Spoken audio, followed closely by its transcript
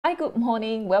Hi, good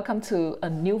morning. Welcome to a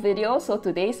new video. So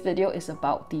today's video is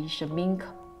about the Schmincke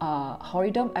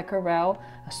Horidum Aquarelle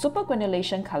Super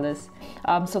Granulation colors.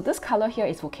 So this color here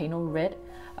is Volcano Red,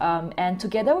 and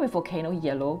together with Volcano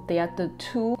Yellow, they are the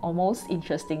two most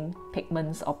interesting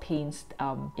pigments or paints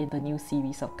in the new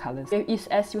series of colors.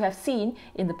 As you have seen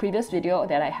in the previous video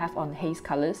that I have on haze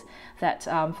colors, that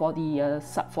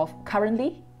for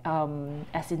currently,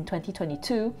 as in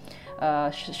 2022,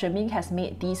 Schmincke has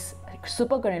made these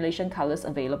super granulation colors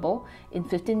available in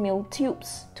 15mm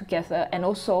tubes together, and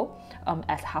also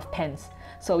as half pens.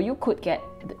 So you could get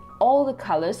all the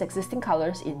colors, existing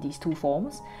colors in these two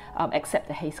forms, except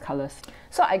the haze colors.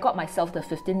 So I got myself the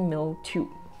 15mm tube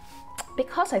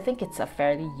because I think it's a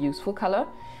fairly useful color.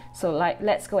 So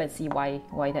let's go and see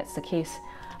why that's the case.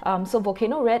 So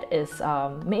Volcano Red is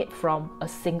made from a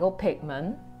single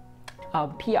pigment,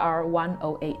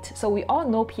 PR108. So we all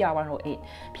know PR108.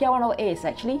 PR108 is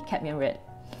actually cadmium red.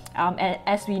 And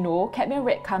as we know, cadmium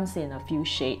red comes in a few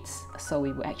shades, so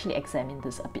we will actually examine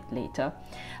this a bit later.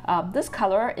 This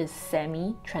color is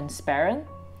semi-transparent.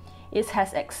 It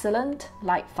has excellent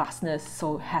light fastness,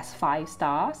 so it has 5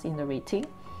 stars in the rating.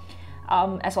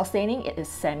 As for staining, it is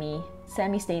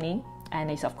semi-staining,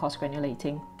 and it's of course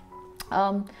granulating.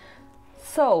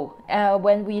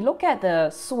 When we look at the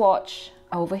swatch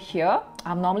over here,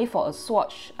 normally for a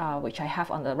swatch, which I have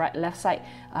on the left side,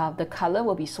 the color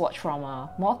will be swatched from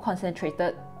a more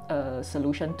concentrated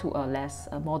solution to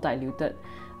a more diluted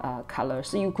color.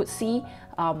 So you could see,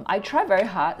 I try very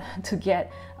hard to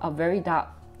get a very dark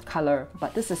color,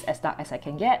 but this is as dark as I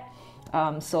can get.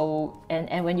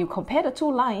 And when you compare the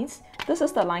two lines, this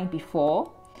is the line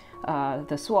before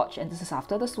the swatch, and this is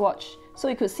after the swatch. So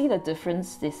you could see the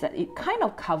difference is that it kind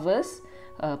of covers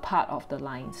part of the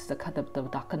lines, the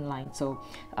darkened line, so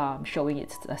showing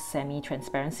it's a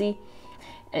semi-transparency.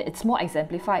 It's more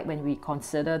exemplified when we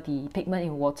consider the pigment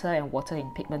in water and water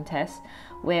in pigment test,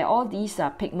 where all these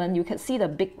pigment, you can see the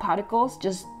big particles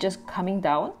just coming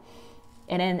down,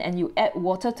 and you add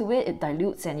water to it, it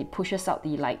dilutes and it pushes out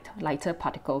the lighter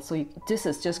particles. So this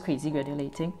is just crazy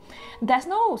granulating. There's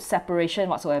no separation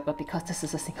whatsoever because this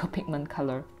is a single pigment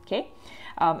color, okay?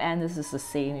 And this is the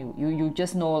same. You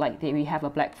just know, like, we have a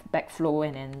black backflow,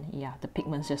 and then yeah, the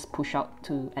pigments just push out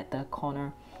at the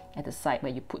corner, at the side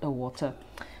where you put the water.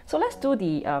 So let's do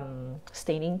the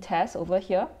staining test over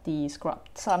here, the scrub.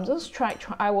 So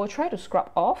I will try to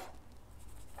scrub off.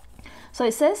 So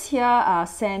it says here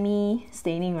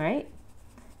semi-staining, right?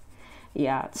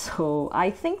 Yeah, so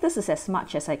I think this is as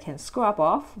much as I can scrub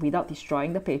off without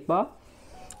destroying the paper.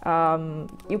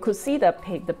 You could see the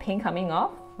paint coming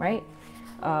off, right?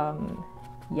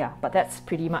 Yeah, but that's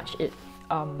pretty much it.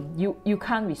 You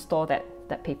can't restore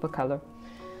that paper color.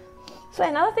 So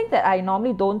another thing that I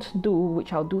normally don't do,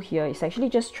 which I'll do here, is actually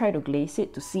just try to glaze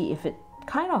it to see if it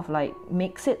kind of like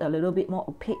makes it a little bit more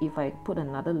opaque if I put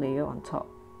another layer on top.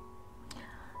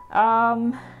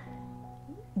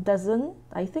 Doesn't.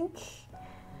 I think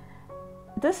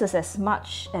this is as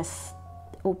much as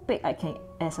opaque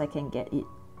as I can get it.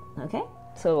 Okay,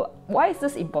 so why is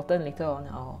this important? Later on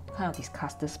I'll kind of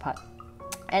discuss this part.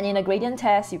 And in a gradient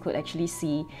test, you could actually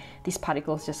see these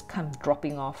particles just come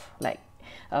dropping off, like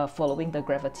following the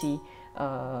gravity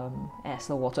as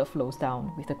the water flows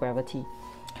down with the gravity.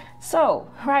 So,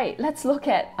 right, let's look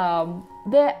at,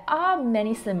 there are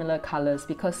many similar colors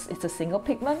because it's a single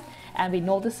pigment, and we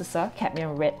know this is a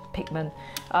cadmium red pigment.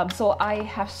 So I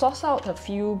have sourced out a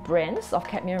few brands of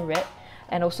cadmium red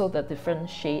and also the different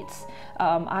shades.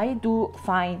 I do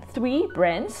find 3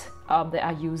 brands that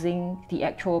are using the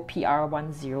actual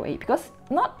PR108, because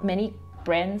not many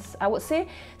brands, I would say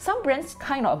some brands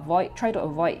kind of try to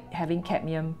avoid having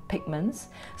cadmium pigments.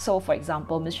 So for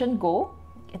example, Mission Gold,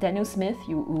 Daniel Smith,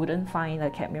 you wouldn't find a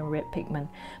cadmium red pigment,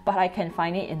 but I can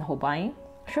find it in Holbein,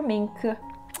 Schmincke,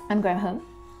 and Graham,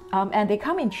 and they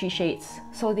come in 3 shades.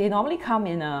 So they normally come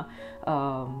in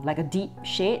like a deep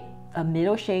shade, a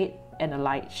middle shade, and a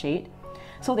light shade.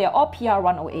 So they are all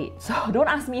PR108. So don't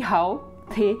ask me how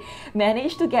they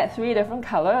managed to get 3 different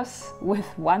colors with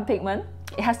one pigment.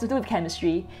 It has to do with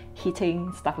chemistry,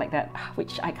 heating, stuff like that,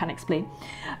 which I can't explain.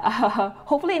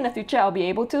 Hopefully in the future I'll be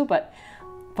able to, but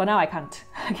for now I can't.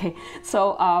 Okay,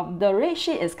 so the red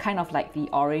shade is kind of like the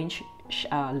orange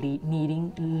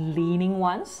leaning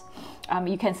ones.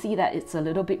 You can see that it's a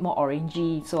little bit more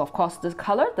orangey, so of course the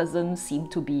color doesn't seem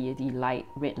to be the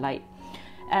red light.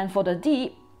 And for the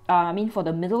deep, for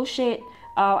the middle shade,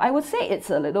 I would say it's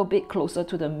a little bit closer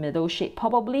to the middle shade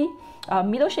probably.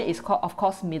 Middle shade is called, of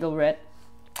course, middle red,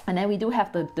 and then we do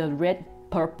have the red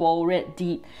purple, red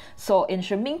deep. So in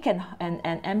Schmincke and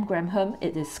M. Graham,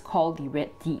 it is called the red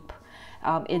deep.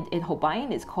 In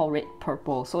Hawaiian, it's called red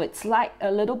purple. So it's like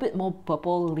a little bit more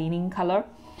purple leaning color.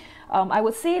 I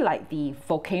would say like the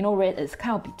Volcano Red is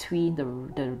kind of between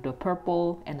the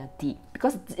purple and the deep,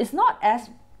 because it's not as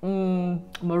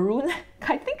maroon.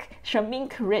 I think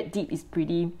Schmincke Red Deep is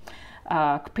pretty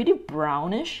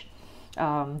brownish.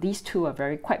 These two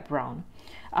are quite brown.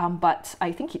 But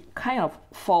I think it kind of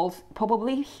falls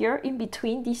probably here in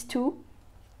between these two.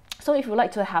 So if you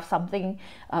like to have something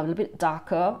a little bit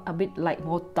darker, a bit like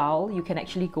more dull, you can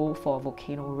actually go for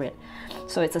Volcano Red.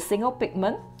 So it's a single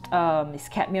pigment. It's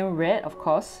cadmium red, of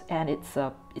course, and it's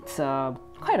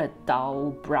quite a dull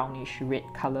brownish red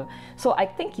color. So I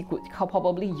think you could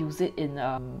probably use it in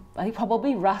I think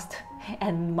probably rust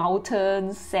and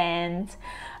mountains, sand,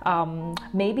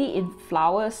 maybe in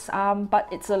flowers, but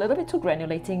it's a little bit too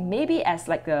granulating. Maybe as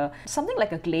like something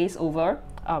like a glaze over,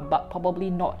 but probably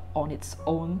not on its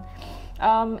own.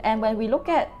 And when we look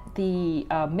at the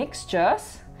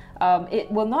mixtures,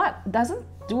 it doesn't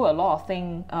do a lot of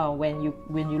things when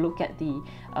you look at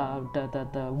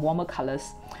the warmer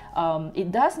colors.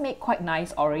 It does make quite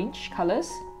nice orange colors.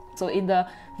 So in the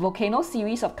Volcano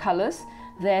series of colors,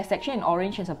 there's actually an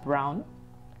orange and a brown.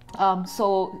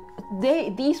 So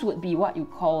these would be what you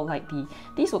call like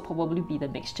these would probably be the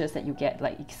mixtures that you get,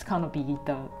 like it's kind of be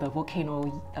the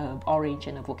Volcano orange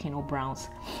and the Volcano browns.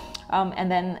 And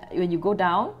then when you go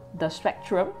down the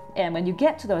spectrum, and when you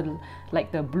get to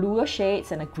the bluer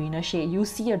shades and the greener shade, you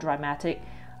see a dramatic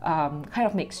kind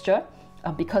of mixture,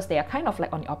 because they are kind of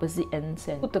like on the opposite ends,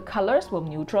 and the colors will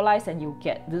neutralize and you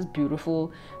get this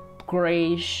beautiful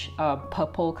grayish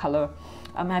purple color.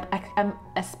 I'm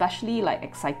especially like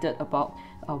excited about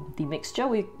the mixture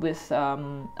with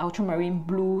ultramarine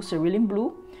blue, cerulean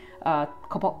blue,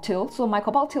 cobalt teal. So my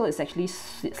cobalt teal is actually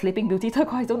Sleeping Beauty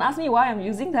turquoise. Don't ask me why I'm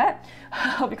using that,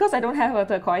 because I don't have a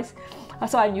turquoise,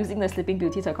 so I'm using the Sleeping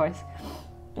Beauty turquoise.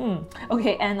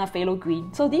 Okay, and a phthalo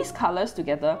green. So these colors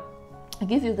together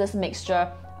give you this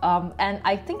mixture. And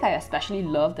I think I especially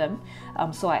love them,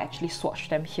 so I actually swatched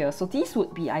them here. So these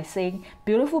would be, I say,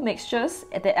 beautiful mixtures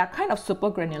that are kind of super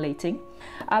granulating.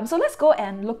 So let's go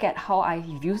and look at how I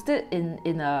used it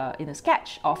in a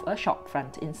sketch of a shop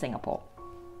front in Singapore.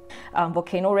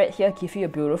 Volcano Red here gives you a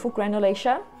beautiful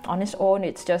granulation. On its own,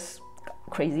 it's just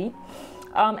crazy.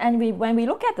 And when we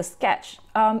look at the sketch,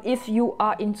 if you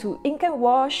are into ink and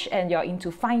wash and you're into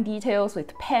fine details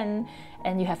with pen,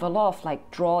 and you have a lot of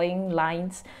like drawing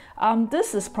lines,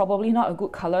 this is probably not a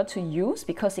good color to use,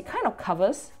 because it kind of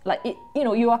covers, like it,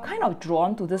 you are kind of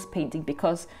drawn to this painting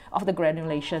because of the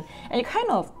granulation, and you kind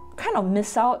of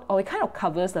miss out, or it kind of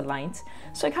covers the lines,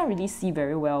 so you can't really see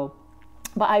very well.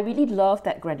 But I really love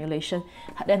that granulation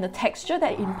and the texture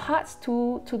that it imparts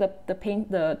to the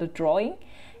paint, the drawing.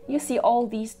 You see all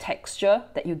these texture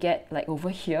that you get like over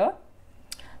here.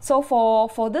 So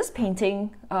for this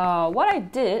painting, what I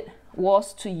did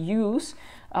was to use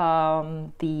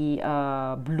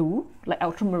the blue, like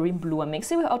ultramarine blue, and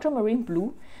mix it with ultramarine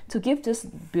blue to give this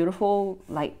beautiful,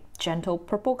 like gentle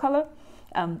purple color,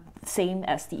 same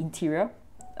as the interior.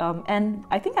 And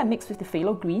I think I mixed with the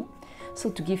phthalo green, so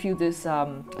to give you this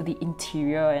the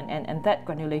interior and that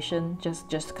granulation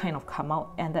just kind of come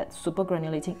out, and that super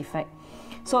granulating effect.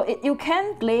 So you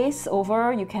can glaze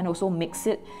over, you can also mix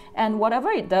it, and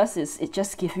whatever it does is it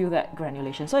just gives you that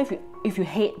granulation. So if you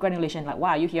hate granulation, like why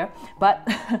are you here? But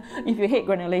if you hate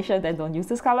granulation, then don't use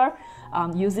this color.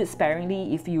 Use it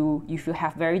sparingly if you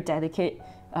have very delicate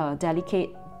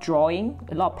drawing,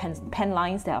 a lot of pen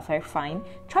lines that are very fine.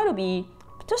 Try to be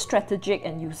just strategic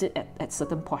and use it at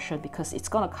certain portion, because it's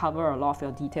gonna cover a lot of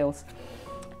your details.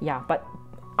 Yeah, but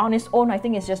on its own, I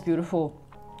think it's just beautiful,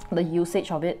 the usage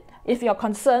of it. If you're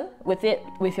concerned with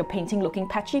your painting looking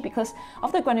patchy because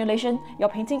of the granulation, your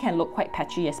painting can look quite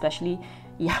patchy, especially,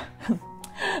 yeah,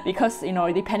 because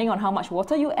depending on how much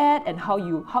water you add and how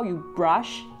you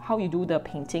brush, how you do the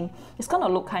painting, it's gonna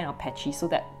look kind of patchy. So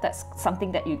that's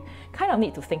something that you kind of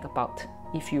need to think about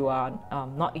if you are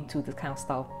not into this kind of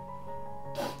style.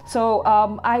 So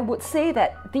I would say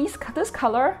that this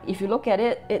color, if you look at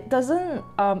it, it doesn't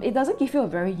give you a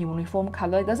very uniform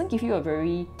color. It doesn't give you a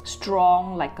very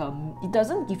strong, like it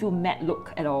doesn't give you a matte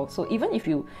look at all. So even if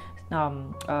you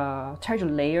try to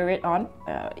layer it on,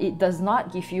 it does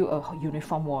not give you a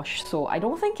uniform wash. So I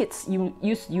don't think it's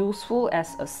useful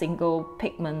as a single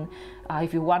pigment.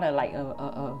 If you want like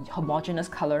a homogeneous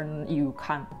color, you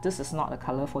can't. This is not a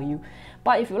color for you.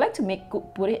 But if you like to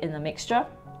put it in a mixture,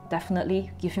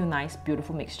 definitely give you nice,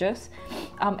 beautiful mixtures.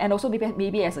 And also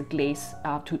maybe as a glaze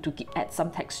to add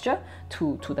some texture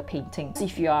to the painting.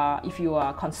 If you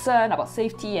are concerned about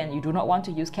safety and you do not want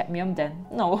to use cadmium, then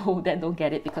no, then don't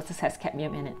get it, because this has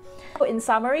cadmium in it. So in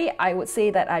summary, I would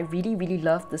say that I really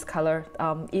love this color.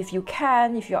 If you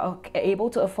are able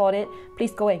to afford it,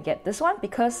 please go and get this one,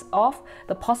 because of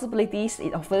the possibilities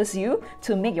it offers you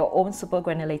to make your own super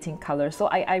granulating color. So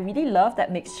I really love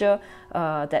that mixture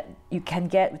that you can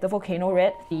get with the Volcano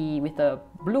Red, with the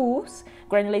blues,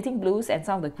 granulating blues, and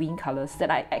some of the green colors that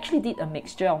I actually did a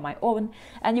mixture on my own.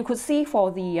 And you could see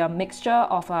for the mixture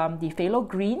of the phthalo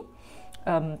green,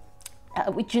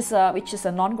 which is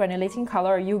a non-granulating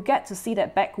color, you get to see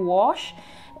that backwash,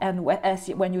 and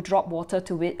when you drop water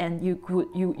to it, and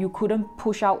you couldn't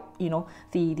push out, you know,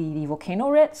 the Volcano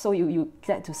Red, so you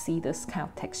get to see this kind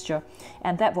of texture,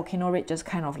 and that Volcano Red just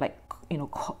kind of like, you know,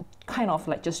 kind of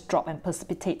like just drop and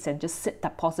precipitates and just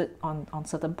deposit on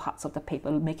certain parts of the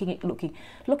paper, making it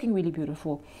looking really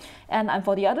beautiful. And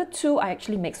for the other two, I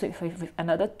actually mixed it with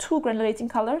another 2 granulating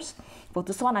colors. For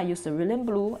this one, I used the Cerulean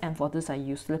Blue, and for this, I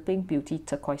used Sleeping Beauty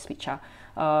Turquoise, which are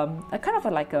kind of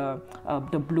like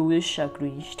the bluish,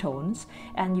 greenish tones.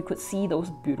 And you could see those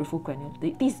beautiful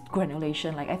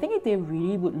granulation. Like, I think they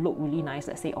really would look really nice,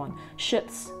 let's say on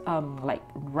ships, like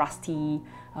rusty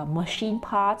machine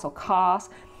parts or cars.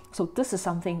 So this is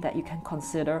something that you can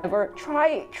consider. However,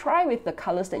 try with the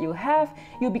colors that you have.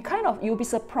 You'll be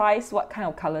surprised what kind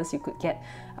of colors you could get,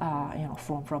 you know,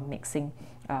 from mixing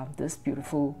this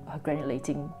beautiful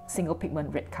granulating single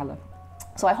pigment red color.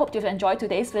 So I hope you've enjoyed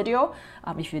today's video.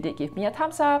 If you did, give me a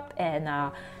thumbs up,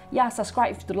 and yeah,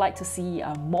 subscribe if you'd like to see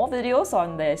more videos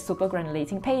on the super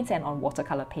granulating paints and on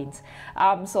watercolor paints.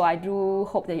 So I do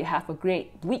hope that you have a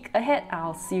great week ahead.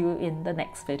 I'll see you in the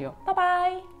next video. Bye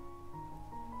bye.